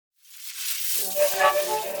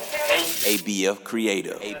ABF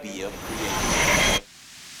Creative.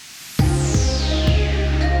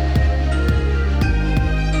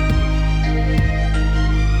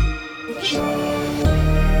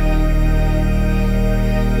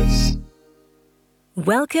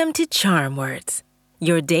 Welcome to Charm Words,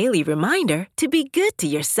 your daily reminder to be good to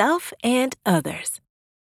yourself and others.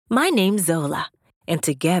 My name's Zola, and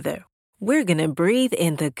together we're going to breathe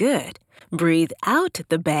in the good, breathe out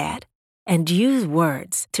the bad, and use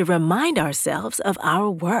words to remind ourselves of our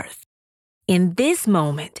worth. In this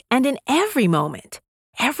moment and in every moment,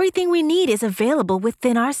 everything we need is available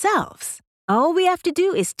within ourselves. All we have to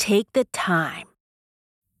do is take the time.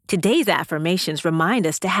 Today's affirmations remind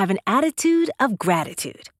us to have an attitude of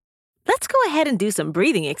gratitude. Let's go ahead and do some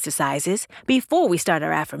breathing exercises before we start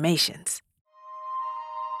our affirmations.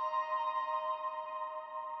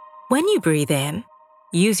 When you breathe in,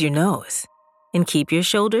 use your nose and keep your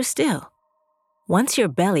shoulders still. Once your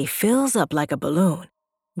belly fills up like a balloon,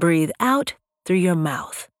 breathe out through your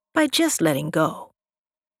mouth by just letting go.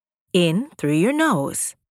 In through your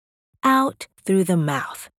nose, out through the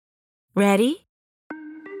mouth. Ready?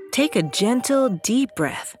 Take a gentle, deep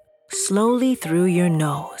breath slowly through your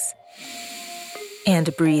nose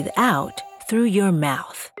and breathe out through your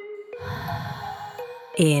mouth.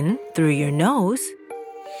 In through your nose,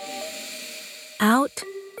 out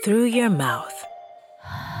through your mouth.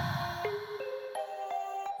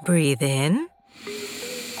 Breathe in,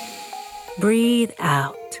 breathe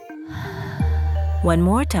out. One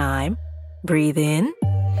more time. Breathe in,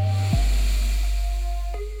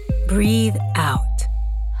 breathe out.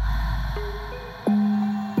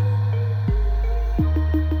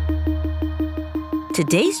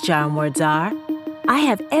 Today's charm words are, I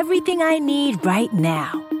have everything I need right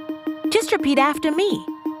now. Just repeat after me.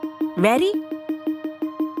 Ready?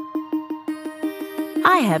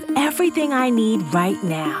 I have everything I need right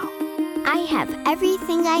now. I have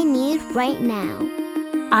everything I need right now.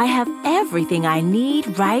 I have everything I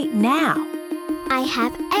need right now. I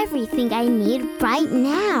have everything I need right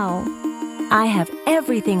now. I have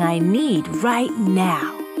everything I need right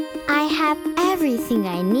now. I have everything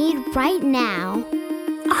I need right now.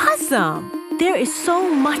 Awesome! There is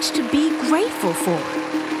so much to be grateful for.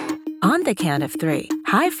 On the count of 3,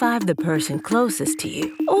 high-five the person closest to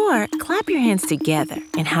you, or clap your hands together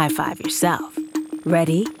and high-five yourself.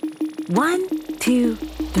 Ready? 1, 2,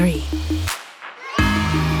 3.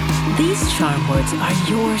 These charm words are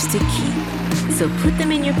yours to keep, so put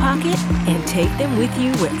them in your pocket and take them with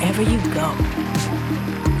you wherever you go.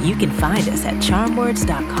 You can find us at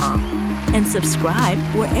charmwords.com and subscribe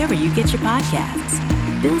wherever you get your podcasts.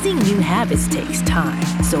 Building new habits takes time,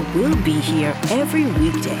 so we'll be here every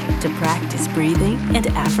weekday to practice breathing and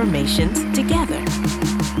affirmations together.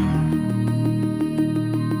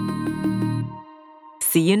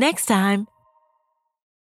 See you next time.